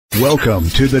Welcome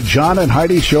to the John and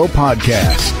Heidi Show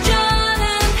podcast. John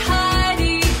and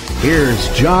Heidi.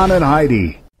 Here's John and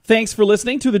Heidi. Thanks for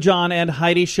listening to the John and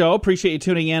Heidi Show. Appreciate you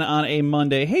tuning in on a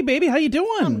Monday. Hey, baby, how you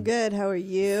doing? I'm good. How are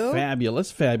you?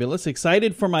 Fabulous, fabulous.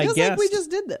 Excited for my Feels guest. like we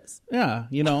just did this. Yeah,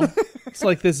 you know, it's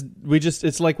like this.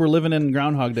 It's like we're living in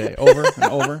Groundhog Day, over and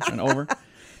over and over.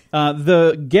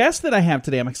 The guest that I have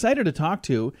today, I'm excited to talk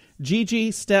to.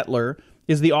 Gigi Stetler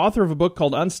is the author of a book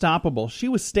called Unstoppable. She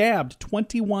was stabbed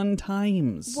 21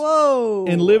 times. Whoa.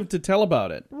 And lived to tell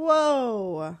about it.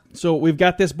 Whoa. So we've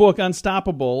got this book,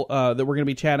 Unstoppable, that we're going to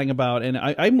be chatting about, and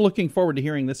I'm looking forward to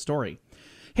hearing this story.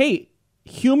 Hey,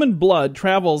 human blood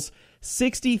travels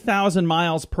 60,000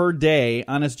 miles per day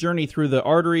on its journey through the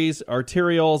arteries,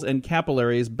 arterioles, and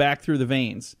capillaries back through the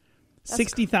veins.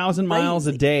 60,000 miles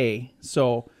a day.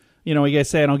 So, you know, you guys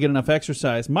say I don't get enough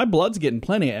exercise. My blood's getting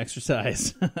plenty of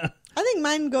exercise. I think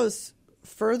mine goes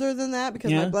further than that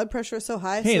because my blood pressure is so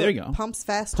high. Hey, so there you go. It pumps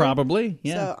faster. Probably,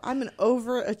 yeah. So I'm an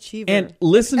overachiever. And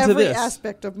listen to every this.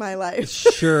 aspect of my life.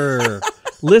 Sure.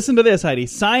 Listen to this, Heidi.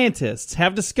 Scientists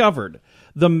have discovered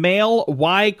the male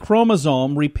Y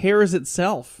chromosome repairs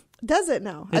itself. Does it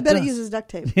now? It I bet does. it uses duct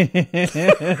tape.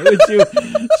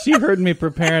 She heard me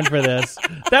preparing for this.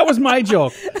 That was my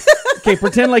joke. Okay,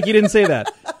 pretend like you didn't say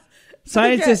that.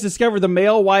 Scientists discovered the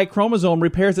male Y chromosome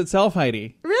repairs itself,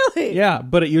 Heidi. Really? Yeah,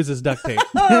 but it uses duct tape.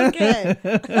 Okay.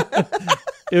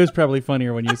 It was probably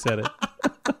funnier when you said it.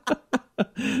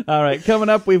 All right, coming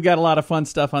up, we've got a lot of fun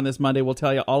stuff on this Monday. We'll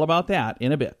tell you all about that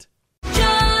in a bit.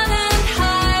 John and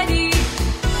Heidi.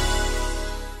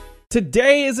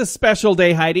 Today is a special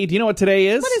day, Heidi. Do you know what today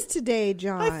is? What is today,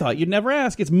 John? I thought you'd never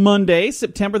ask. It's Monday,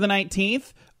 September the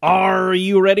 19th. Are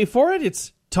you ready for it?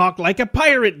 It's Talk Like a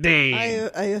Pirate Day.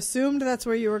 I assumed that's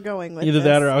where you were going with Either this.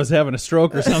 that or I was having a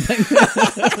stroke or something.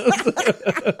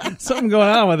 Something going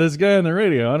on with this guy on the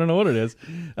radio. I don't know what it is.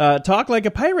 Talk Like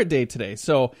a Pirate Day today.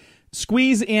 So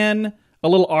squeeze in a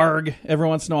little arg every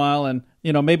once in a while and,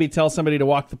 you know, maybe tell somebody to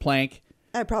walk the plank.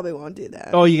 I probably won't do that.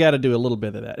 Oh, you got to do a little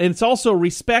bit of that. And it's also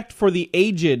Respect for the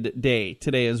Aged Day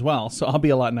today as well. So I'll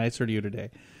be a lot nicer to you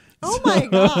today. Oh my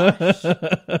gosh.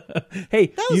 Hey,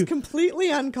 That was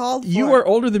completely uncalled for. you are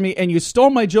older than me, and you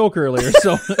stole my joke earlier,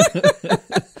 so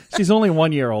she's only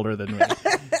 1 year older than me.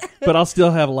 But I'll still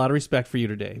have a lot of respect for you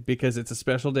today because it's a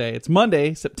special day. It's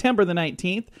Monday, September the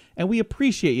 19th, and we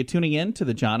appreciate you tuning in to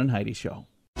the John and Heidi Show.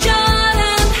 John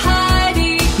and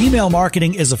Heidi. Email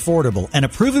marketing is affordable and a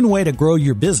proven way to grow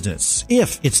your business.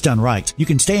 If it's done right, you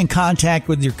can stay in contact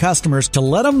with your customers to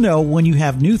let them know when you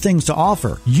have new things to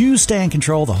offer. You stay in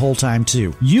control the whole time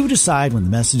too. You decide when the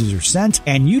messages are sent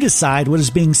and you decide what is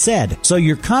being said. So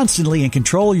you're constantly in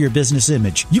control of your business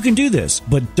image. You can do this,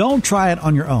 but don't try it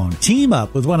on your own. Team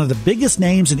up with one of the biggest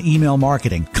names in email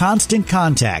marketing, Constant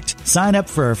Contact. Sign up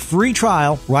for a free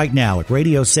trial right now at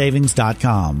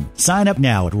radiosavings.com. Sign up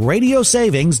now at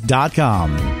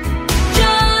radiosavings.com.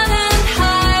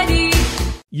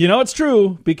 You know it's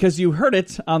true because you heard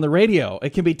it on the radio. It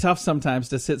can be tough sometimes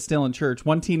to sit still in church.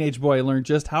 One teenage boy learned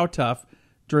just how tough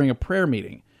during a prayer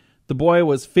meeting. The boy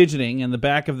was fidgeting in the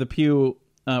back of the pew,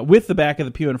 with the back of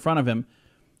the pew in front of him,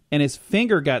 and his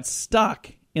finger got stuck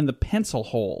in the pencil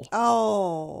hole.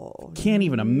 Oh. Can't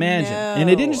even imagine. No. And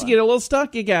it didn't just get a little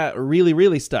stuck, it got really,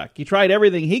 really stuck. He tried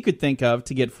everything he could think of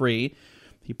to get free.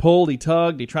 He pulled, he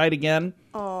tugged, he tried again.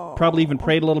 Oh. Probably even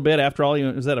prayed a little bit. After all,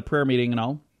 it was at a prayer meeting and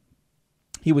all.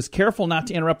 He was careful not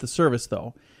to interrupt the service,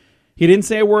 though. He didn't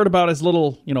say a word about his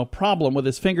little, problem with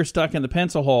his finger stuck in the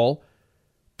pencil hole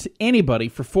to anybody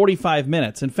for 45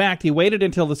 minutes. In fact, he waited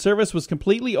until the service was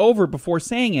completely over before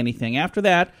saying anything. After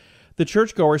that, the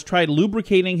churchgoers tried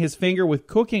lubricating his finger with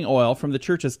cooking oil from the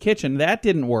church's kitchen. That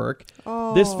didn't work.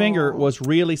 Oh. This finger was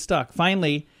really stuck.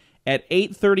 Finally, at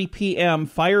 8:30 p.m.,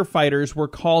 firefighters were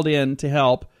called in to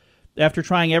help. After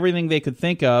trying everything they could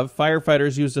think of,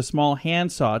 firefighters used a small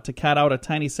handsaw to cut out a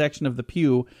tiny section of the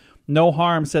pew. No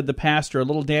harm, said the pastor. A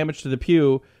little damage to the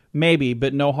pew, maybe,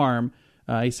 but no harm.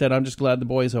 He said, I'm just glad the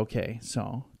boy's okay.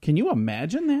 So, can you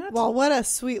imagine that? Well, what a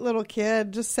sweet little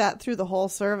kid. Just sat through the whole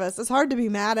service. It's hard to be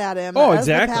mad at him Oh, as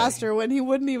exactly. the pastor when he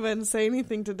wouldn't even say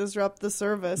anything to disrupt the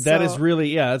service. That is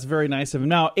really, that's very nice of him.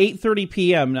 Now, 8:30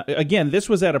 p.m., again, this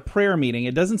was at a prayer meeting.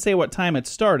 It doesn't say what time it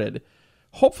started.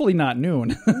 Hopefully not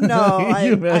noon. No,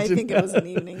 I think it was an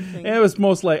evening thing. It was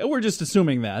most likely, we're just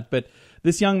assuming that. But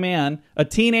this young man, a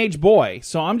teenage boy,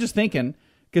 so I'm just thinking,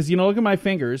 because, look at my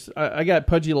fingers. I got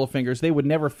pudgy little fingers. They would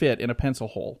never fit in a pencil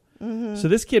hole. Mm-hmm. So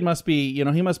this kid must be,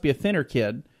 he must be a thinner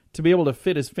kid to be able to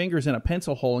fit his fingers in a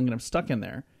pencil hole and get them stuck in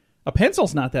there. A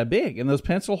pencil's not that big, and those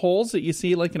pencil holes that you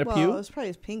see like in a Well, pew. it was probably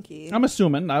his pinky. I'm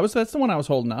assuming that's the one I was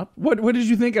holding up. What did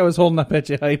you think I was holding up at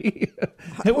you, Heidi?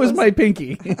 It was my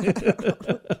pinky.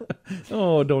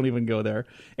 Oh, don't even go there.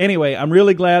 Anyway, I'm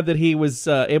really glad that he was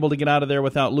able to get out of there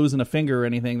without losing a finger or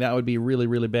anything. That would be really,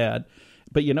 really bad.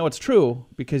 But you know it's true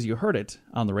because you heard it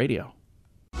on the radio.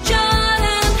 John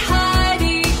and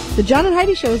Heidi. The John and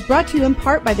Heidi Show is brought to you in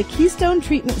part by the Keystone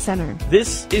Treatment Center.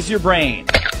 This is your brain,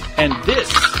 and this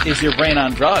is your brain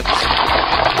on drugs.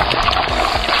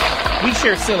 We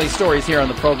share silly stories here on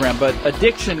the program, but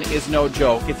addiction is no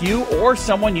joke. If you or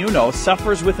someone you know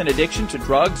suffers with an addiction to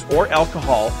drugs or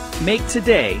alcohol, make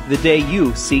today the day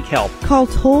you seek help. Call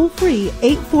toll-free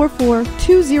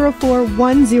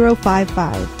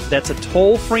 844-204-1055. That's a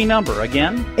toll-free number.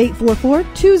 Again,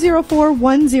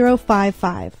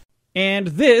 844-204-1055. and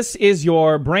this is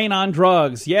your brain on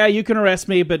drugs. Yeah, you can arrest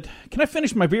me, but can I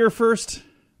finish my beer first?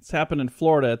 It's happened in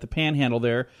Florida at the Panhandle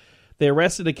there. They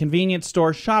arrested a convenience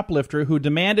store shoplifter who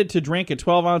demanded to drink a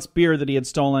 12-ounce beer that he had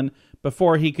stolen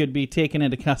before he could be taken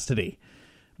into custody.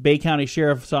 Bay County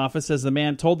Sheriff's Office says the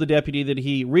man told the deputy that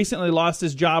he recently lost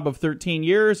his job of 13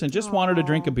 years and just wanted to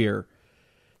drink a beer.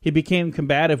 He became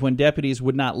combative when deputies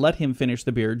would not let him finish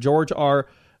the beer. George R.,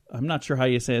 I'm not sure how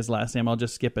you say his last name, I'll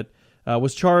just skip it,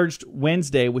 was charged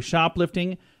Wednesday with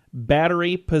shoplifting,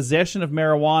 battery, possession of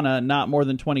marijuana, not more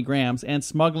than 20 grams, and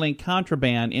smuggling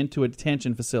contraband into a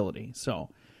detention facility. So,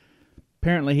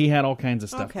 apparently he had all kinds of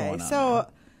stuff going on. Okay, so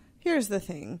here's the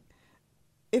thing.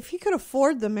 If he could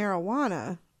afford the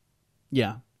marijuana...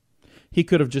 Yeah. He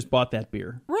could have just bought that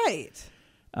beer. Right.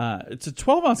 It's a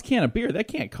 12-ounce can of beer. That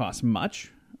can't cost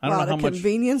much. I don't know how much.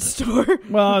 Convenience store.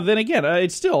 Well, then again,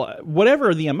 it's still,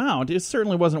 whatever the amount, it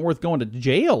certainly wasn't worth going to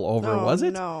jail over, was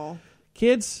it? No.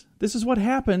 Kids, this is what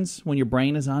happens when your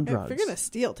brain is on drugs. If you're going to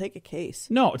steal, take a case.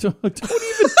 No, don't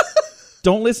even.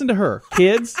 Don't listen to her.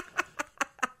 Kids,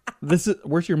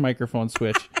 where's your microphone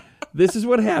switch? This is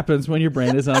what happens when your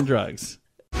brain is on drugs.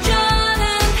 John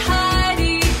and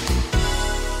Heidi.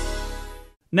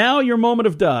 Now your moment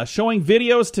of duh. Showing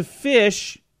videos to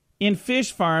fish in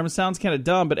fish farms sounds kind of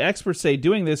dumb, but experts say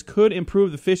doing this could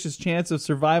improve the fish's chance of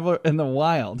survival in the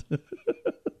wild.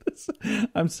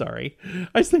 I'm sorry.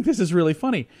 I just think this is really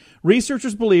funny.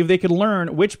 Researchers believe they could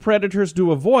learn which predators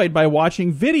to avoid by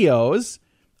watching videos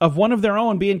of one of their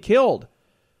own being killed.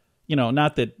 You know,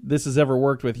 not that this has ever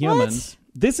worked with humans.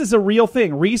 What? This is a real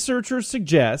thing. Researchers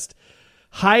suggest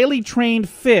highly trained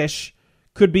fish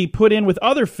could be put in with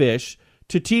other fish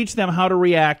to teach them how to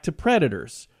react to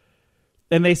predators.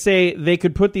 And they say they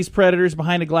could put these predators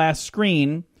behind a glass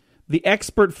screen. The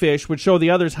expert fish would show the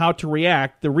others how to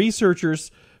react. The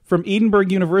researchers from Edinburgh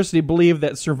University believe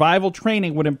that survival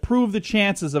training would improve the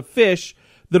chances of fish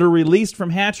that are released from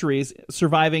hatcheries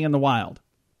surviving in the wild.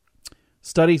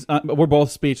 Studies, we're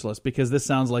both speechless because this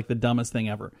sounds like the dumbest thing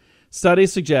ever.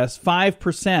 Studies suggest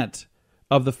 5%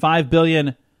 of the 5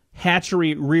 billion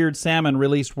hatchery-reared salmon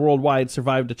released worldwide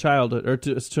survived to childhood or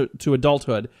to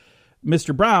adulthood.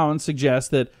 Mr. Brown suggests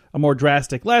that a more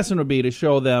drastic lesson would be to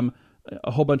show them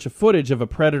a whole bunch of footage of a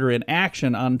predator in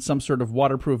action on some sort of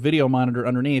waterproof video monitor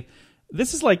underneath.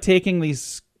 This is like taking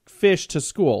these fish to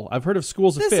school. I've heard of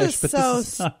schools of fish, but so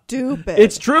this is not, stupid.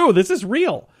 It's true. This is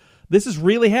real. This is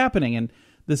really happening, and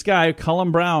this guy,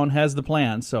 Cullen Brown, has the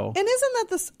plan. So, And isn't that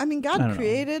this? I mean, I don't God know.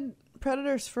 created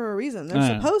predators for a reason. They're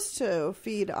I know. supposed to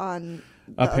feed on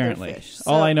the apparently, other fish.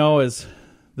 all So- I know is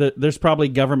that there's probably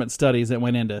government studies that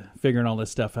went into figuring all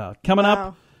this stuff out. Coming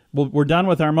Wow. up, we're done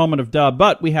with our moment of dub,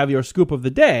 but we have your scoop of the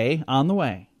day on the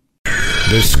way.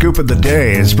 The Scoop of the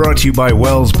Day is brought to you by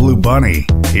Wells Blue Bunny.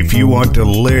 If you want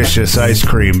delicious ice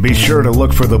cream, be sure to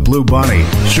look for the Blue Bunny.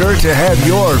 Sure to have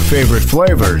your favorite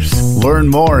flavors. Learn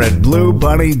more at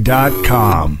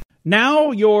bluebunny.com.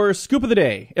 Now your scoop of the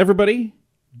day. Everybody,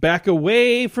 back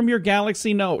away from your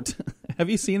Galaxy Note. Have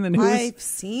you seen the news? I've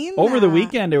seen Over the that.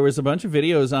 weekend, there was a bunch of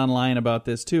videos online about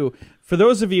this, too. For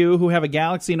those of you who have a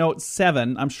Galaxy Note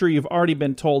 7, I'm sure you've already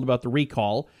been told about the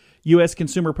recall. U.S.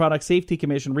 Consumer Product Safety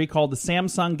Commission recalled the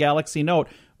Samsung Galaxy Note.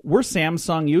 We're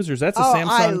Samsung users. That's a Samsung.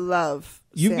 I love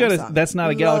You've got Samsung. a. That's not a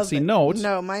Love Galaxy it. Note.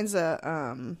 No, mine's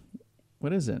a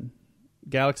What is it?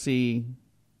 Galaxy.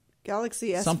 Galaxy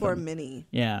S4 Something. Mini.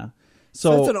 Yeah.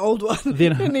 So it's an old one.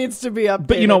 then- It needs to be updated.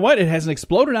 But you know what? It hasn't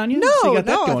exploded on you. No, so you got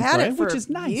that no, going I've had for it for which is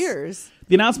nice. years.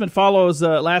 The announcement follows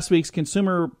last week's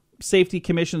Consumer Safety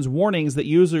Commission's warnings that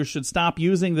users should stop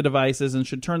using the devices and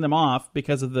should turn them off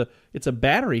because of it's a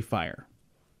battery fire.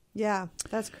 Yeah,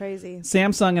 that's crazy.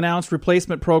 Samsung announced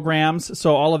replacement programs,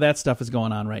 so all of that stuff is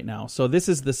going on right now. So this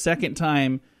is the second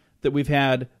time that we've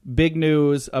had big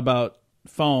news about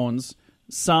phones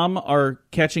Some are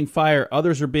catching fire.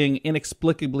 Others are being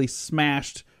inexplicably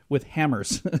smashed with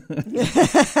hammers.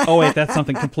 Oh, wait, that's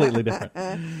something completely different.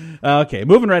 Okay,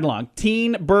 moving right along.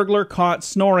 Teen burglar caught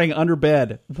snoring under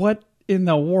bed. What in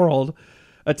the world?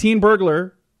 A teen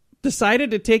burglar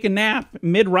decided to take a nap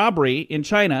mid-robbery in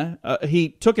China. He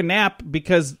took a nap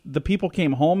because the people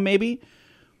came home, maybe.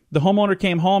 The homeowner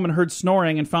came home and heard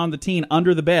snoring and found the teen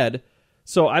under the bed.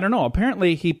 So, I don't know.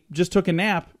 Apparently, he just took a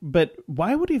nap. But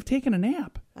why would he have taken a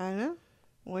nap? I don't know.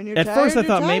 When you're At tired, first, I you're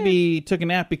thought tired. maybe he took a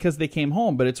nap because they came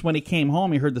home, but it's when he came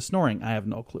home he heard the snoring. I have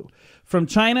no clue. From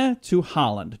China to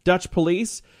Holland, Dutch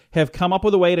police have come up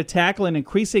with a way to tackle an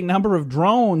increasing number of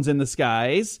drones in the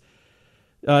skies.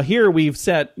 Here we've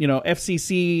set,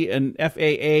 FCC and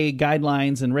FAA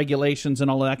guidelines and regulations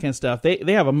and all of that kind of stuff.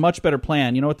 They have a much better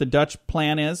plan. You know what the Dutch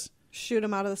plan is? Shoot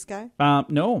them out of the sky?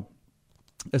 No.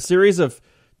 A series of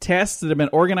tests that have been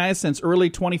organized since early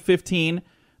 2015.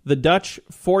 The Dutch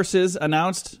forces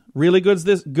announced really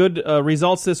good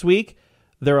results this week.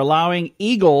 They're allowing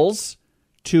eagles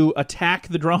to attack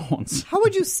the drones. How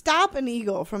would you stop an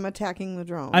eagle from attacking the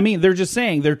drone? I mean, they're just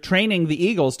saying they're training the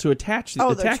eagles to attack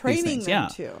they're these training things. them Yeah.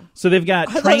 too. So they've got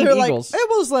I thought trained they were eagles. Like,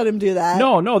 we'll just let him do that.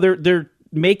 No, they're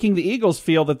making the eagles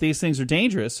feel that these things are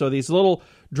dangerous. So these little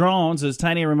drones, these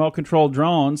tiny remote-controlled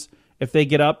drones, if they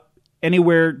get up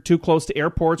anywhere too close to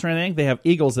airports or anything, they have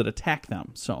eagles that attack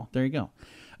them. So there you go.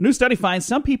 A new study finds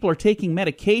some people are taking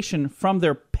medication from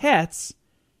their pets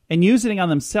and using it on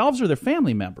themselves or their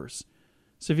family members.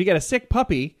 So if you got a sick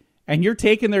puppy and you're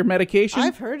taking their medication,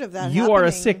 I've heard of that you are a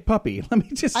happening. sick puppy. Let me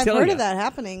just I've tell you. heard of that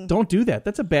happening. Don't do that.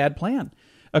 That's a bad plan.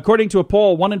 According to a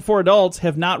poll, 1 in 4 adults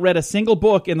have not read a single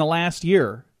book in the last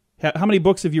year. How many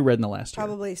books have you read in the last year?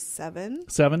 Probably 7.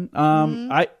 7?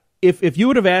 If you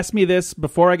would have asked me this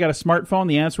before I got a smartphone,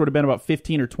 the answer would have been about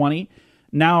 15 or 20.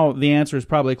 Now the answer is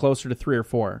probably closer to 3 or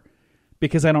 4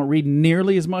 because I don't read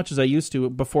nearly as much as I used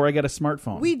to before I got a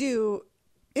smartphone. We do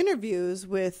interviews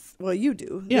with, you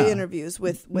do Yeah. the interviews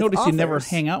with Notice authors. you never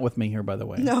hang out with me here, by the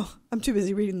way. No, I'm too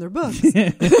busy reading their books.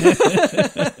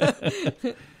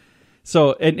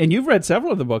 So, and you've read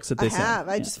several of the books that they I sent. have.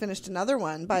 I just finished another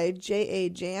one by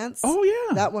J.A. Jance. Oh,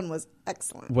 yeah. That one was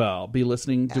excellent. Well, be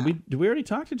listening. Did we already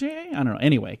talk to J.A.? I don't know.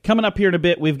 Anyway, coming up here in a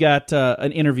bit, we've got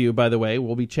an interview, by the way.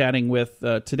 We'll be chatting with,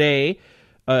 today,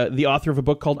 the author of a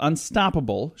book called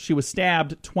Unstoppable. She was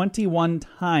stabbed 21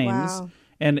 times Wow.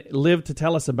 and lived to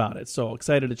tell us about it. So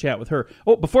excited to chat with her.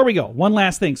 Oh, before we go, one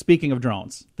last thing. Speaking of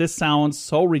drones, this sounds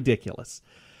so ridiculous.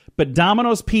 But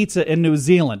Domino's Pizza in New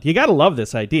Zealand, you got to love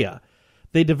this idea.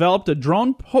 They developed a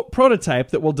drone prototype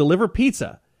that will deliver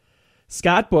pizza.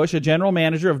 Scott Bush, a general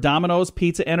manager of Domino's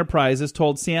Pizza Enterprises,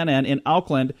 told CNN in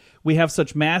Auckland, "We have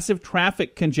such massive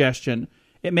traffic congestion,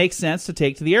 it makes sense to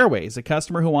take to the airways. A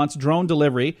customer who wants drone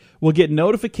delivery will get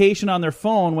notification on their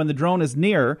phone when the drone is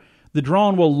near. The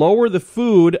drone will lower the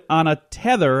food on a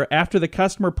tether after the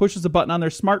customer pushes a button on their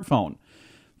smartphone."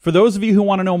 For those of you who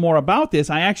want to know more about this,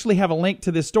 I actually have a link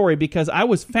to this story because I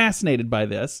was fascinated by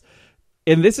this.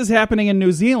 And this is happening in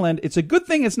New Zealand. It's a good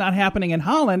thing it's not happening in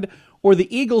Holland, or the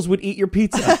eagles would eat your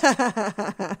pizza.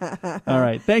 All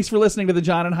right. Thanks for listening to the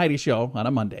John and Heidi Show on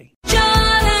a Monday. John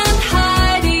and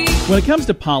Heidi. When it comes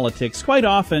to politics, quite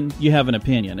often you have an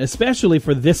opinion, especially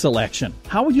for this election.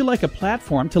 How would you like a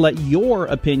platform to let your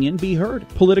opinion be heard?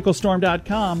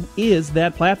 PoliticalStorm.com is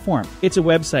that platform. It's a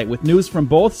website with news from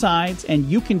both sides, and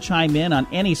you can chime in on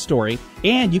any story,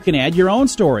 and you can add your own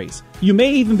stories. You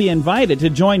may even be invited to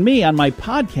join me on my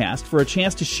podcast for a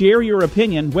chance to share your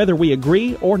opinion, whether we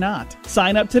agree or not.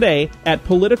 Sign up today at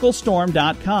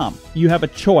PoliticalStorm.com. You have a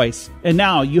choice, and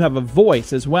now you have a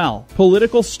voice as well.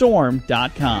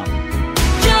 PoliticalStorm.com.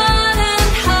 John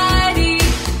and Heidi.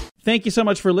 Thank you so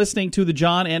much for listening to the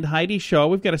John and Heidi Show.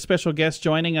 We've got a special guest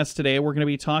joining us today. We're going to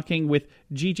be talking with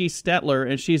Gigi Stetler,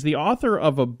 and she's the author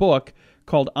of a book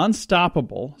called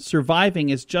Unstoppable, Surviving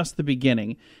is Just the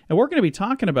Beginning. And we're going to be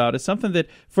talking about is something that,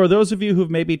 for those of you who've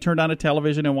maybe turned on a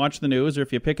television and watched the news, or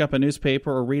if you pick up a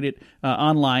newspaper or read it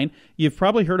online, you've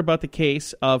probably heard about the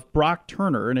case of Brock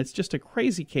Turner, and it's just a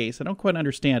crazy case. I don't quite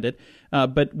understand it,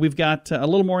 but we've got a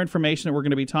little more information that we're going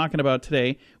to be talking about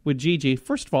today with Gigi.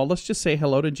 First of all, let's just say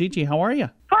hello to Gigi. How are you?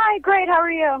 Hi, great. How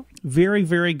are you? Very,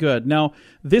 very good. Now,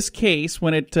 this case,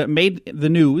 when it made the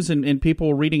news and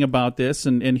people reading about this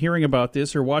and hearing about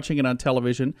this or watching it on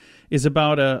television, is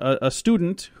about a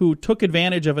student who took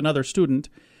advantage of another student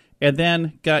and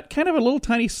then got kind of a little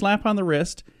tiny slap on the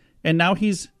wrist, and now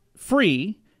he's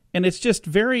free. And it's just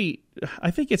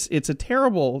I think it's a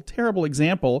terrible, terrible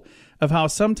example of how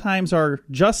sometimes our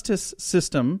justice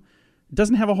system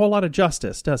doesn't have a whole lot of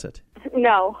justice, does it?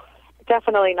 No,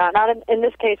 definitely not. Not in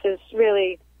this case is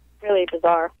really really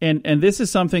bizarre. And this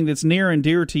is something that's near and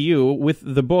dear to you with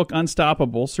the book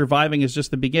Unstoppable, Surviving is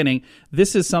Just the Beginning.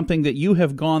 This is something that you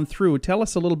have gone through. Tell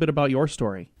us a little bit about your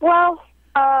story. Well,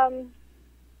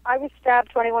 I was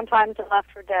stabbed 21 times and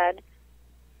left for dead,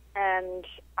 and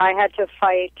I had to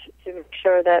fight to make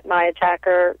sure that my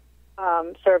attacker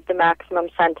served the maximum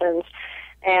sentence.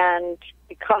 And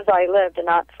because I lived, and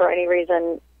not for any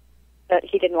reason that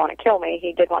he didn't want to kill me,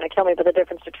 he did want to kill me, but the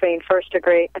difference between first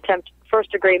degree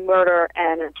murder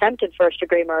and attempted first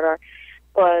degree murder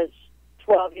was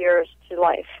 12 years to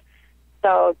life.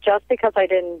 So just because I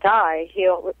didn't die,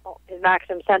 his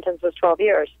maximum sentence was 12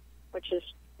 years, which is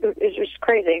just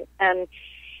crazy.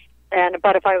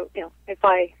 But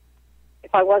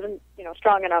if I wasn't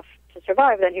strong enough to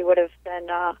survive, then he would have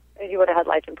had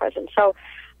life in prison. So,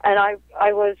 and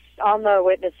I was on the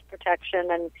witness protection,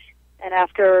 and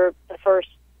after the first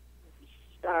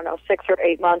 6 or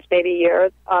 8 months, maybe a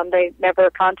year, they never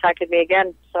contacted me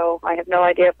again. So I have no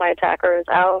idea if my attacker is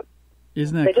out.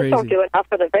 Isn't that crazy? They just don't do enough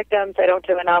for the victims. They don't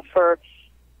do enough for.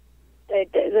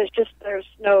 There's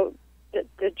no.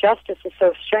 The justice is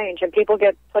so strange, and people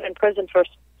get put in prison for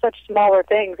such smaller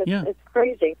things. It's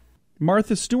crazy.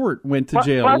 Martha Stewart went to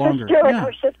jail Martha longer. Stewart, yeah. I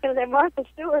was just going to say, Martha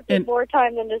Stewart did more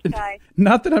time than this guy.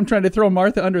 Not that I'm trying to throw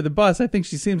Martha under the bus. I think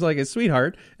she seems like a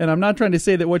sweetheart, and I'm not trying to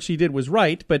say that what she did was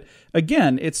right. But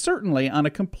again, it's certainly on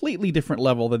a completely different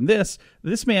level than this.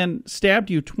 This man stabbed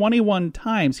you 21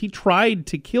 times. He tried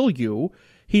to kill you.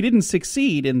 He didn't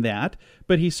succeed in that,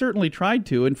 but he certainly tried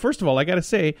to. And first of all, I got to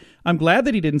say, I'm glad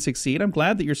that he didn't succeed. I'm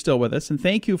glad that you're still with us. And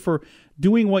thank you for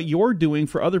doing what you're doing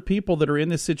for other people that are in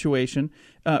this situation.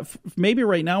 Maybe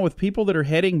right now with people that are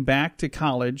heading back to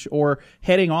college or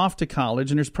heading off to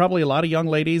college. And there's probably a lot of young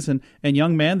ladies and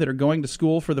young men that are going to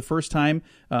school for the first time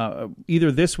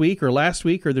either this week or last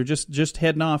week, or they're just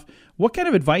heading off. What kind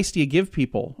of advice do you give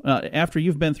people after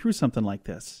you've been through something like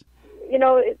this?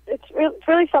 It's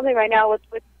really something right now with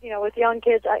young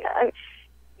kids.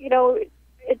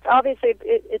 It's obviously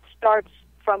it starts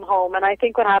from home, and I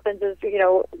think what happens is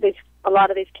a lot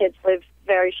of these kids live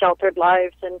very sheltered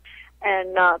lives, and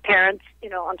parents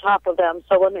on top of them.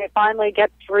 So when they finally get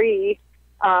free,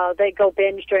 they go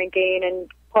binge drinking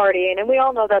and partying, and we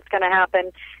all know that's going to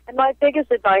happen. And my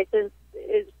biggest advice is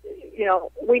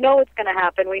we know it's going to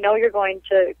happen. We know you're going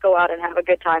to go out and have a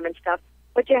good time and stuff.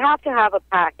 But you have to have a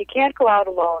pack. You can't go out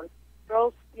alone.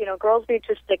 Girls need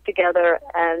to stick together.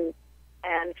 And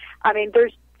I mean,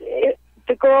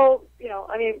 the girl,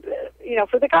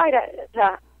 for the guy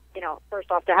to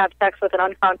first off, to have sex with an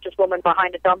unconscious woman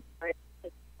behind a dumpster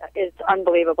is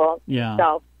unbelievable. Yeah,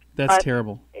 so, that's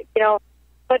terrible.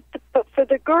 But for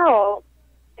the girl,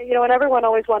 and everyone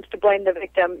always wants to blame the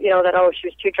victim. That she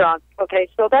was too drunk. Okay,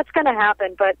 so that's going to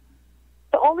happen, but.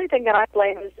 The only thing that I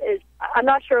blame is I'm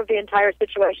not sure of the entire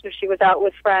situation if she was out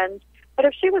with friends, but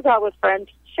if she was out with friends,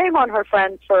 shame on her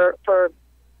friends for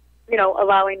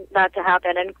allowing that to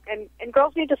happen. And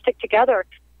girls need to stick together,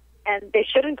 and they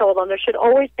shouldn't go alone. There should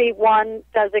always be one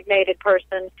designated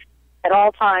person at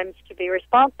all times to be a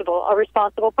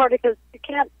responsible party, because you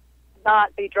can't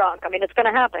not be drunk. I mean, it's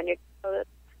going to happen.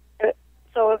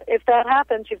 So if that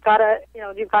happens, you've got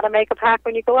to make a pact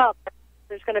when you go out.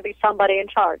 There's going to be somebody in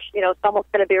charge. Someone's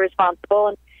going to be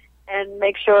responsible and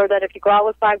make sure that if you go out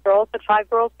with 5 girls, that 5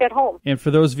 girls get home. And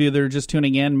for those of you that are just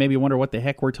tuning in, maybe wonder what the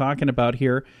heck we're talking about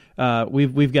here,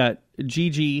 we've got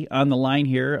Gigi on the line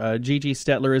here. Gigi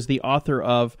Stetler is the author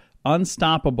of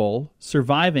Unstoppable,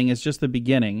 Surviving is Just the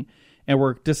Beginning. And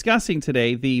we're discussing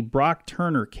today the Brock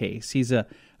Turner case. He's a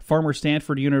former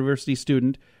Stanford University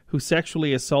student who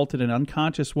sexually assaulted an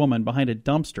unconscious woman behind a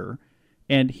dumpster.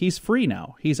 And he's free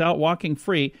now. He's out walking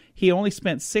free. He only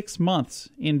spent 6 months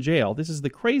in jail. This is the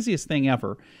craziest thing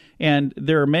ever. And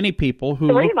there are many people who...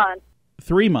 3 months.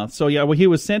 3 months. So, yeah, well, he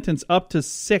was sentenced up to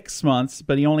 6 months,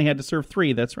 but he only had to serve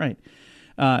 3. That's right.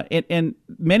 And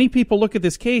many people look at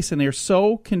this case and they're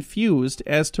so confused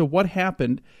as to what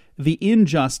happened, the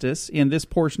injustice in this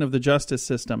portion of the justice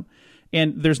system.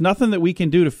 And there's nothing that we can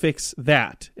do to fix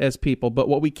that as people. But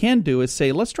what we can do is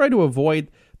say, let's try to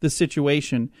avoid the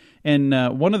situation. And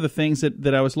one of the things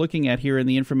that I was looking at here in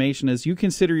the information is you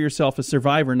consider yourself a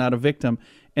survivor, not a victim.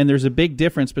 And there's a big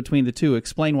difference between the two.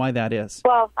 Explain why that is.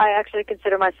 Well, I actually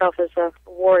consider myself as a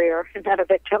warrior, not a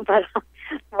victim, but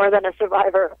more than a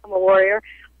survivor. I'm a warrior.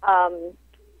 I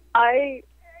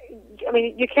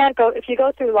mean, you can't go, if you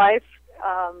go through life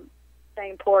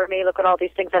saying, poor me, look at all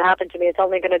these things that happened to me, it's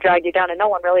only going to drag you down, and no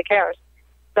one really cares.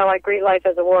 So I greet life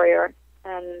as a warrior.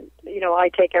 And, I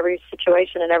take every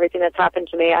situation and everything that's happened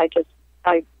to me, I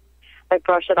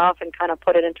brush it off and kind of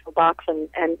put it into a box and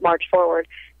march forward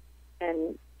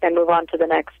and move on to the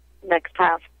next next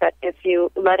task. But if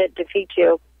you let it defeat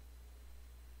you,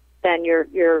 then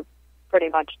you're pretty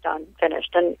much done,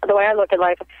 finished. And the way I look at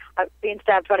life, being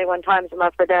stabbed 21 times and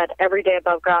left for dead, every day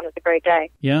above ground is a great day.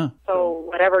 Yeah. So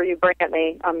whatever you bring at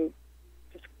me, I'm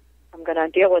going to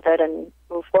deal with it and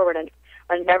move forward and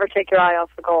never take your eye off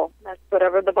the goal. That's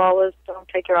whatever the ball is, don't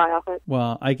take your eye off it.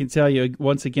 Well, I can tell you,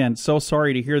 once again, so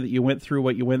sorry to hear that you went through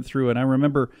what you went through. And I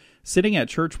remember sitting at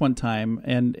church one time,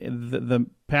 and the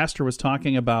pastor was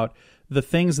talking about the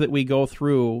things that we go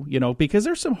through, because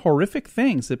there's some horrific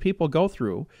things that people go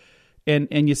through. And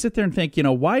you sit there and think,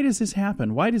 why does this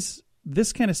happen? Why does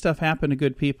this kind of stuff happen to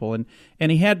good people? And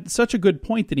he had such a good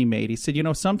point that he made. He said,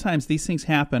 sometimes these things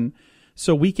happen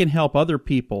so we can help other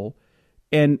people.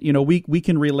 And, we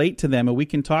can relate to them and we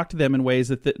can talk to them in ways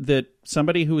that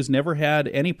somebody who has never had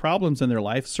any problems in their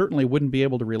life certainly wouldn't be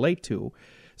able to relate to.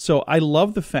 So I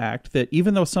love the fact that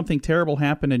even though something terrible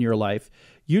happened in your life,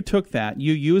 you took that,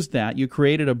 you used that, you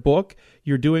created a book,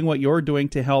 you're doing what you're doing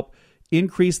to help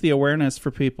increase the awareness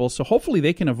for people. So hopefully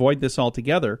they can avoid this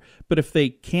altogether. But if they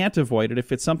can't avoid it,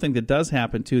 if it's something that does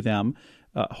happen to them,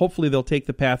 hopefully they'll take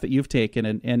the path that you've taken.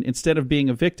 And instead of being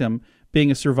a victim, being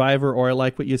a survivor, or I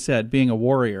like what you said, being a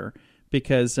warrior,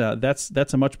 because that's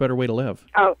a much better way to live.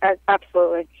 Oh,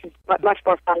 absolutely. Much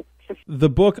more fun. The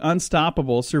book,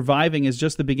 Unstoppable, Surviving is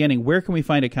Just the Beginning. Where can we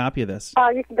find a copy of this?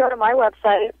 You can go to my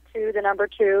website, to the number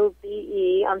 2,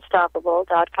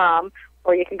 beunstoppable.com,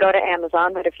 or you can go to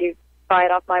Amazon, but if you buy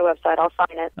it off my website, I'll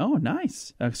sign it. Oh,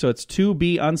 nice. So it's to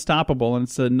be unstoppable, and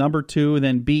it's the number 2,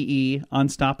 then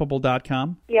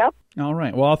beunstoppable.com? Yep. All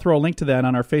right. Well, I'll throw a link to that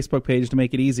on our Facebook page to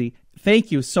make it easy.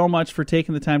 Thank you so much for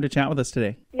taking the time to chat with us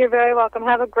today. You're very welcome.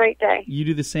 Have a great day. You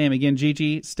do the same. Again,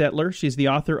 Gigi Stetler, she's the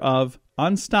author of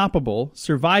Unstoppable,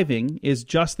 Surviving is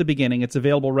Just the Beginning. It's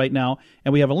available right now,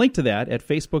 and we have a link to that at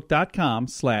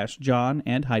facebook.com/John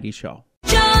and Heidi Show.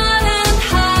 John and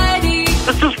Heidi.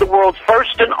 This is the world's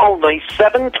first and only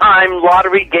 7-time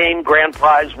lottery game grand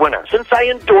prize winner. Since I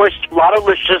endorsed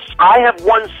Lottolicious, I have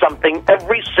won something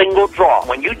every single draw.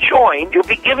 When you join, you'll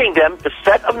be giving them the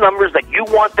set of numbers that you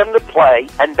want them to play,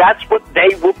 and that's what they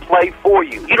will play for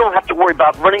you. You don't have to worry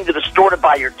about running to the store to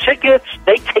buy your tickets.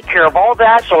 They take care of all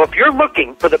that. So if you're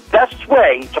looking for the best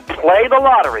way to play the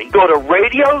lottery, go to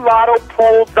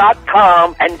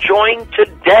RadioLottoPool.com and join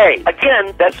today.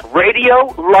 Again, that's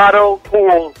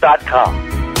RadioLottoPool.com.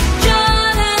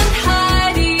 John and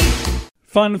Heidi.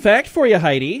 Fun fact for you,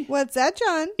 Heidi. What's that,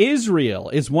 John? Israel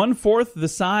is 1/4 the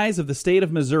size of the state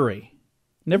of Missouri.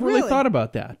 Never really Really? thought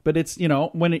about that. But it's,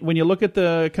 when you look at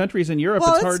the countries in Europe,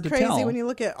 Well, it's hard to crazy tell. when you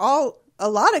look at a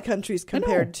lot of countries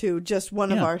compared to just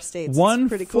one of Yeah. our states. It's 1/4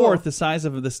 pretty cool. the size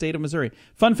of the state of Missouri.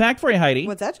 Fun fact for you, Heidi.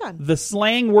 What's that, John? The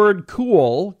slang word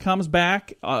cool goes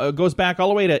back all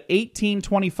the way to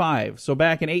 1825. So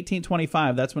back in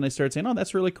 1825, that's when they started saying, oh,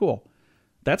 that's really cool.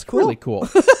 That's really cool.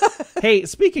 Hey,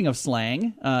 speaking of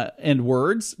slang and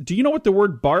words, do you know what the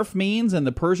word barf means in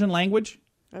the Persian language?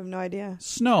 I have no idea.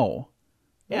 Snow.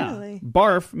 Yeah. Really?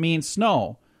 Barf means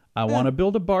snow. I want to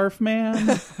build a barf,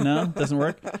 man. No, doesn't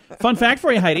work. Fun fact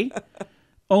for you, Heidi.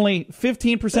 Only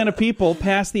 15% of people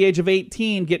past the age of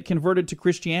 18 get converted to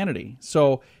Christianity.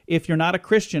 So if you're not a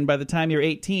Christian by the time you're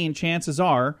 18, chances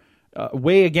are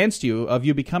way against you of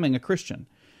you becoming a Christian.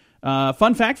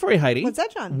 Fun fact for you, Heidi. What's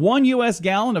that, John? 1 U.S.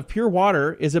 gallon of pure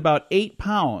water is about 8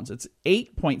 pounds. It's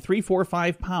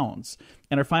 8.345 pounds.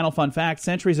 And our final fun fact,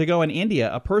 centuries ago in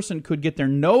India, a person could get their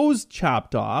nose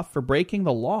chopped off for breaking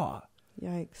the law.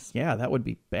 Yikes. Yeah, that would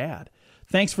be bad.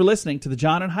 Thanks for listening to the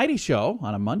John and Heidi Show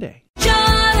on a Monday. John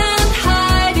and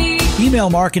Heidi. Email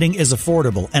marketing is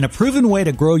affordable and a proven way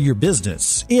to grow your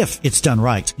business. If it's done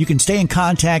right, you can stay in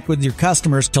contact with your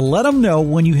customers to let them know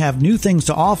when you have new things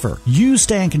to offer. You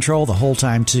stay in control the whole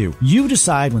time too. You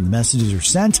decide when the messages are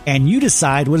sent and you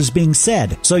decide what is being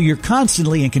said. So you're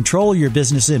constantly in control of your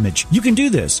business image. You can do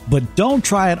this, but don't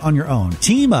try it on your own.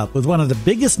 Team up with one of the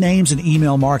biggest names in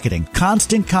email marketing,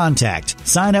 Constant Contact.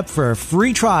 Sign up for a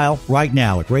free trial right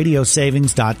now at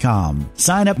radiosavings.com.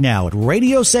 Sign up now at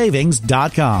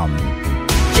radiosavings.com.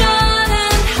 John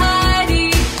and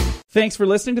Heidi. Thanks for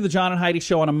listening to the John and Heidi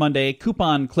Show on a Monday.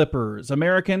 Coupon clippers.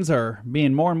 Americans are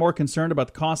being more and more concerned about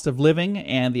the cost of living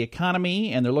and the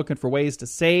economy, and they're looking for ways to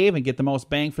save and get the most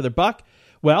bang for their buck.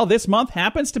 Well, this month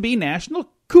happens to be National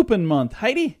Coupon Month.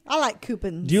 Heidi, I like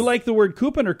coupons. do you like the word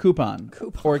coupon or coupon?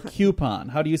 Coupon. Or coupon?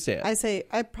 How do you say it?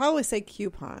 I probably say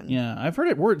coupon. Yeah, I've heard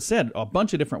it said a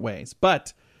bunch of different ways,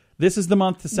 but This is the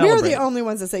month to celebrate. We're the only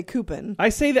ones that say coupon. I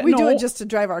say that we do no, it just to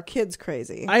drive our kids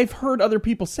crazy. I've heard other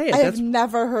people say it. I have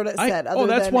never heard it said other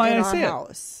that's than why in I our say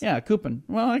house. it. Yeah, coupon.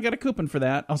 Well, I got a coupon for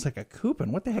that. I was like, a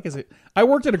coupon? What the heck is it? I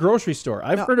worked at a grocery store.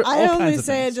 I've heard of all I kinds only of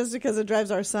say things. it just because it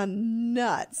drives our son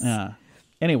nuts. Yeah.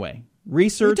 Anyway, He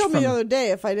research told me from the other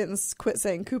day if I didn't quit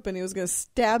saying coupon, he was going to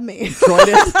stab me. Troy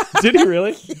did he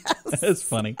really? Yes. That's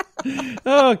funny.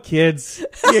 Oh, kids.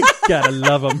 You gotta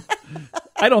love them.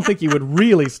 I don't think he would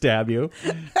really stab you.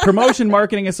 Promotion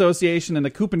Marketing Association and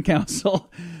the Coupon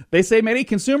Council, they say many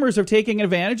consumers are taking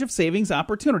advantage of savings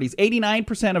opportunities.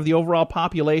 89% of the overall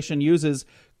population uses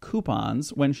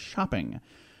coupons when shopping.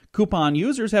 Coupon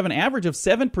users have an average of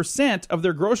 7% of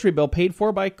their grocery bill paid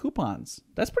for by coupons.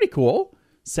 That's pretty cool.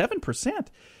 7%.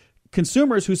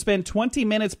 Consumers who spend 20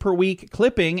 minutes per week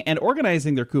clipping and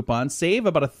organizing their coupons save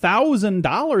about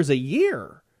 $1,000 a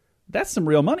year. That's some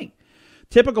real money.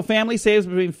 Typical family saves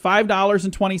between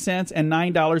 $5.20 and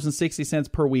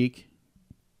 $9.60 per week.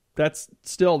 That's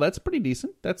pretty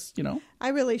decent. That's, I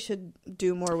really should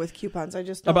do more with coupons. I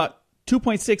just don't. About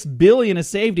 $2.6 billion is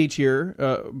saved each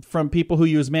year from people who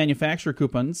use manufacturer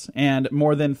coupons, and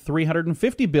more than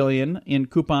 $350 billion in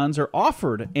coupons are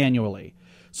offered annually.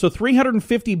 So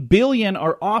 $350 billion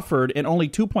are offered, and only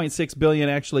 $2.6 billion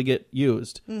actually get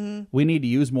used. Mm-hmm. We need to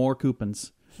use more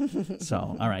coupons.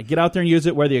 So, all right, get out there and use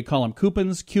it, whether you call them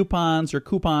coupons, coupons, or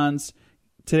coupons.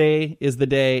 Today is the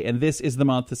day, and this is the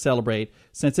month to celebrate,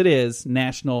 since it is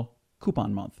National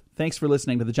Coupon Month. Thanks for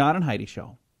listening to The John and Heidi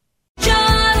Show. John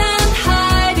and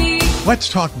Heidi. Let's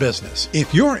talk business.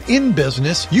 If you're in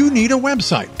business, you need a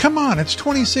website. Come on, it's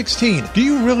 2016. Do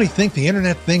you really think the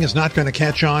internet thing is not going to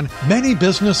catch on? Many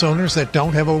business owners that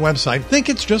don't have a website think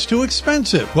it's just too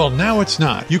expensive. Well, now it's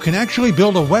not. You can actually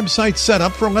build a website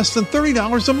setup for less than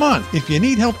 $30 a month. If you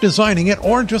need help designing it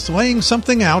or just laying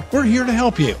something out, we're here to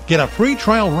help you. Get a free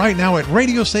trial right now at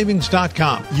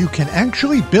radiosavings.com. You can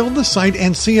actually build the site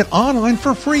and see it online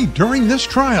for free during this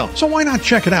trial. So why not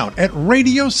check it out at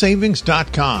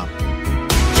radiosavings.com.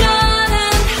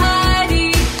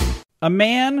 A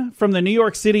man from the New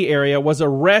York City area was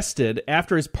arrested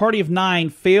after his party of 9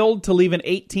 failed to leave an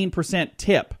 18%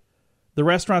 tip, the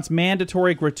restaurant's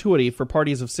mandatory gratuity for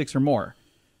parties of 6 or more.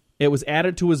 It was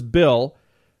added to his bill.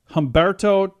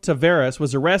 Humberto Tavares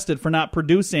was arrested for not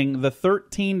producing the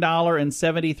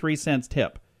 $13.73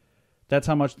 tip. That's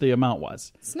how much the amount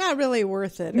was. It's not really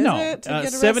worth it, is it? To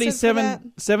get arrested for that?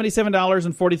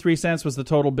 $77.43 was the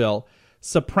total bill.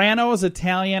 Soprano's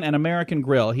Italian and American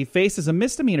Grill. He faces a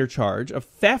misdemeanor charge of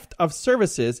theft of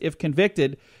services. If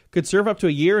convicted, could serve up to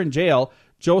a year in jail.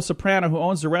 Joe Soprano, who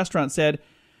owns the restaurant, said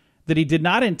that he did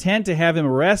not intend to have him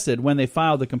arrested when they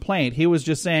filed the complaint. He was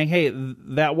just saying, hey,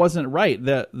 that wasn't right.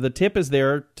 The tip is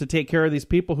there to take care of these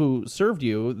people who served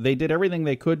you. They did everything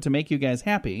they could to make you guys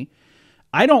happy.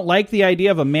 I don't like the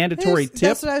idea of a mandatory tip.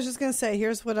 That's what I was just going to say.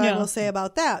 Here's what I will say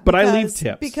about that. But I leave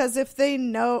tips. Because if they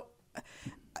know...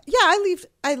 Yeah,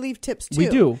 I leave tips too. We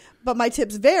do. But my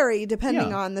tips vary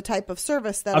depending on the type of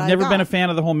service that I've never been a fan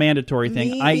of the whole mandatory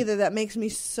thing. Me either. That makes me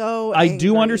so I angry.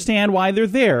 do understand why they're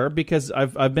there because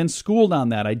I've been schooled on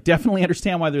that. I definitely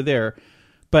understand why they're there.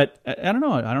 But I don't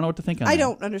know. I don't know what to think on that. I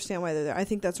don't understand why they're there. I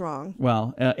think that's wrong.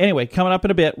 Well, anyway, coming up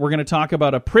in a bit, we're going to talk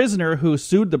about a prisoner who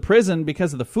sued the prison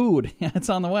because of the food. It's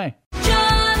on the way.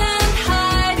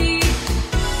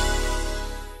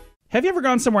 Have you ever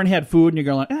gone somewhere and had food and you're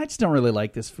going, I just don't really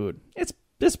like this food. This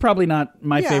is probably not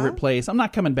my favorite place. I'm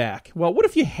not coming back. Well, what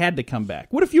if you had to come back?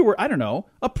 What if you were, I don't know,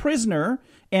 a prisoner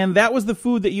and that was the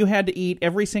food that you had to eat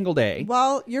every single day?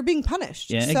 Well, you're being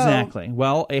punished. Yeah, so. Exactly.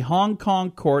 Well, a Hong Kong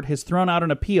court has thrown out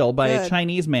an appeal by a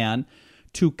Chinese man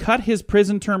to cut his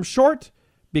prison term short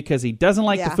because he doesn't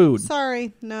like the food.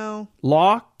 Sorry, no.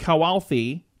 Law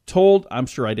Kawalthi told, I'm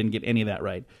sure I didn't get any of that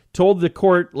right, told the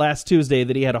court last Tuesday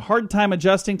that he had a hard time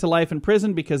adjusting to life in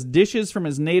prison because dishes from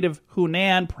his native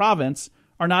Hunan province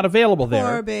are not available there.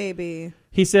 Poor baby.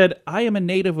 He said, I am a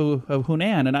native of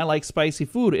Hunan and I like spicy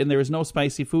food and there is no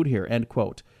spicy food here, end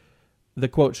quote. The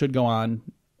quote should go on,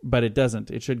 but it doesn't.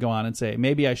 It should go on and say,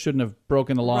 maybe I shouldn't have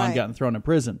broken the law and gotten thrown in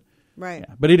prison. Right.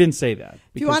 Yeah, but he didn't say that.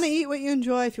 If you want to eat what you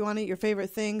enjoy, if you want to eat your favorite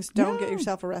things, don't get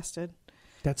yourself arrested.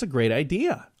 That's a great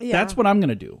idea. Yeah. That's what I'm going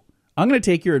to do. I'm going to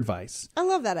take your advice. I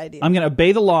love that idea. I'm going to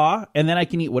obey the law, and then I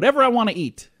can eat whatever I want to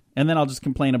eat. And then I'll just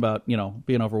complain about,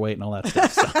 being overweight and all that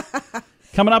stuff. So.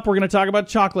 Coming up, we're going to talk about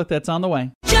chocolate. That's on the way.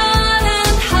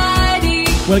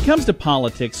 When it comes to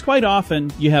politics, quite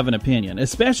often you have an opinion,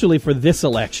 especially for this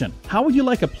election. How would you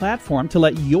like a platform to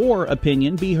let your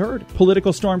opinion be heard?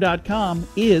 PoliticalStorm.com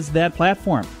is that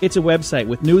platform. It's a website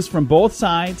with news from both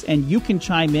sides, and you can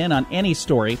chime in on any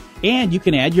story And you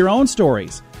can add your own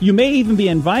stories. You may even be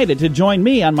invited to join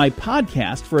me on my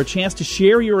podcast for a chance to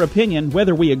share your opinion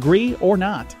whether we agree or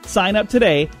not. Sign up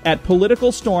today at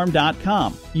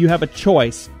politicalstorm.com. You have a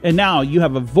choice, and now you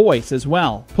have a voice as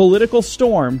well.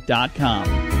 politicalstorm.com.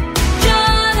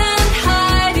 John and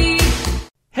Heidi.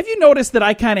 Have you noticed that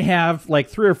I kind of have like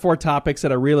 3 or 4 topics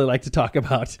that I really like to talk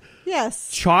about?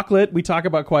 Yes. Chocolate, we talk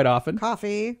about quite often.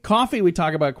 Coffee. Coffee, we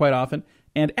talk about quite often.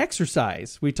 And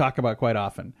exercise, we talk about quite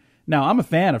often. Now, I'm a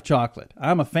fan of chocolate.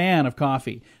 I'm a fan of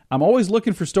coffee. I'm always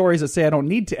looking for stories that say I don't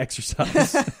need to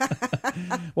exercise.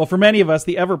 Well, for many of us,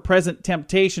 the ever-present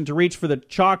temptation to reach for the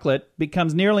chocolate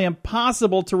becomes nearly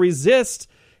impossible to resist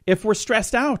if we're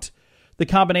stressed out. The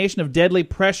combination of deadly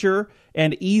pressure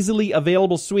and easily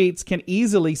available sweets can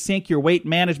easily sink your weight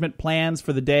management plans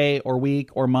for the day or week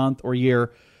or month or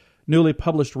year. Newly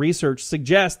published research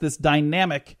suggests this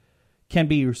dynamic can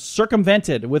be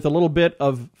circumvented with a little bit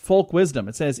of folk wisdom.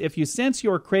 It says, if you sense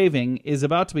your craving is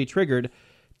about to be triggered,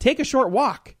 take a short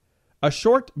walk, a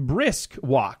short, brisk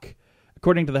walk.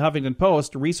 According to the Huffington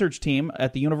Post, a research team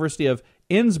at the University of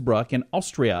Innsbruck in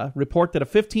Austria report that a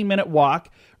 15-minute walk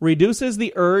reduces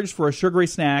the urge for a sugary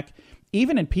snack,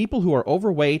 even in people who are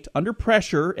overweight, under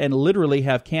pressure, and literally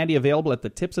have candy available at the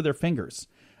tips of their fingers.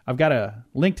 I've got a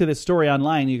link to this story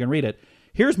online. You can read it.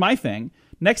 Here's my thing.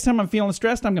 Next time I'm feeling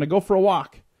stressed, I'm going to go for a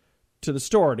walk to the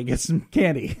store to get some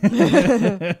candy. You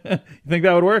think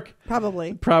that would work?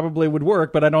 Probably. Probably would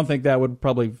work, but I don't think that would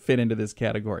probably fit into this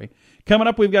category. Coming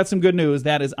up, we've got some good news.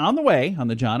 That is on the way on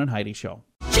the John and Heidi Show.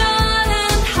 John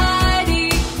and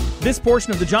Heidi. This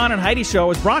portion of the John and Heidi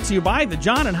Show is brought to you by the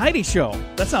John and Heidi Show.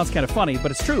 That sounds kind of funny, but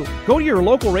it's true. Go to your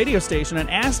local radio station and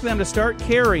ask them to start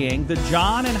carrying the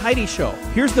John and Heidi Show.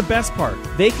 Here's the best part.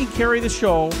 They can carry the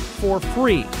show for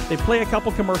free. They play a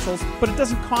couple commercials, but it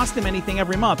doesn't cost them anything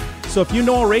every month. So if you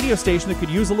know a radio station that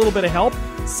could use a little bit of help,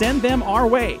 send them our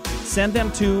way. Send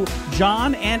them to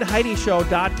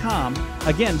johnandheidishow.com.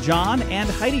 Again,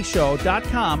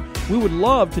 johnandheidishow.com. We would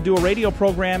love to do a radio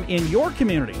program in your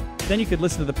community. Then you could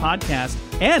listen to the podcast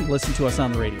and listen to us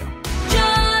on the radio.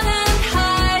 John and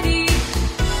Heidi.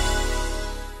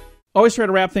 Always try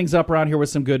to wrap things up around here with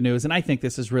some good news, and I think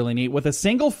this is really neat. With a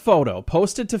single photo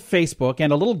posted to Facebook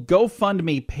and a little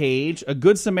GoFundMe page, a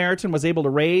Good Samaritan was able to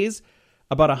raise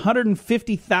about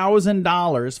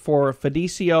 $150,000 for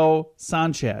Fidencio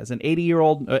Sanchez, an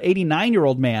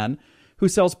 89-year-old man who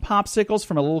sells popsicles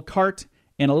from a little cart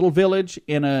in a little village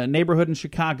in a neighborhood in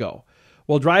Chicago.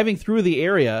 While driving through the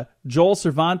area, Joel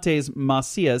Cervantes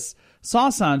Macias saw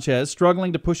Sanchez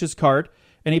struggling to push his cart,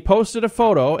 and he posted a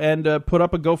photo and put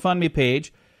up a GoFundMe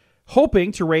page,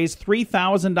 hoping to raise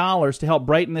 $3,000 to help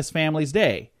brighten this family's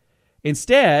day.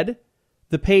 Instead,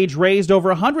 the page raised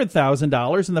over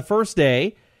 $100,000 in the first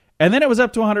day, and then it was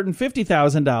up to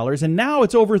 $150,000, and now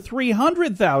it's over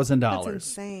 $300,000. That's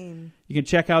insane. You can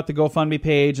check out the GoFundMe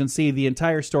page and see the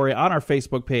entire story on our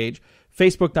Facebook page,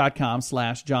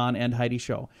 facebook.com/John and Heidi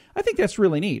Show. I think that's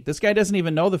really neat. This guy doesn't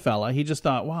even know the fella. He just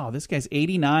thought, wow, this guy's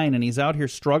 89 and he's out here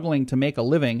struggling to make a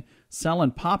living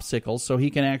selling popsicles so he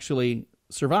can actually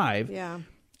survive. Yeah.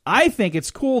 I think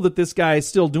it's cool that this guy is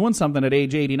still doing something at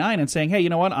age 89 and saying, hey, you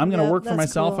know what? I'm going to work for that's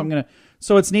myself. cool.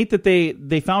 So it's neat that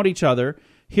they found each other.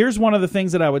 Here's one of the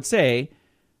things that I would say.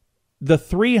 The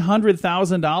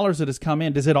 $300,000 that has come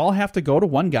in, does it all have to go to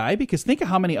one guy? Because think of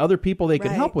how many other people they could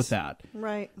Right. help with that.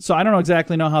 Right. So I don't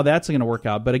exactly know how that's going to work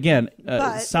out. But again,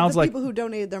 But sounds the like... people who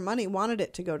donated their money wanted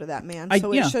it to go to that man,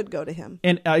 so yeah. it should go to him.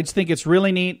 And I just think it's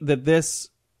really neat that this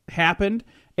happened.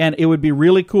 And it would be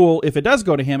really cool if it does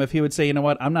go to him, if he would say, you know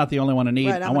what, I'm not the only one in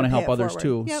need. Right, I I'm want to gonna help pay it others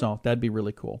forward. too. Yep. So that'd be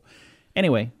really cool.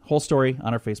 Anyway, whole story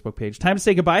on our Facebook page. Time to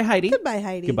say goodbye, Heidi. Goodbye,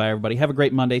 Heidi. Goodbye, everybody. Have a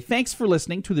great Monday. Thanks for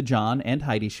listening to the John and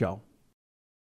Heidi Show.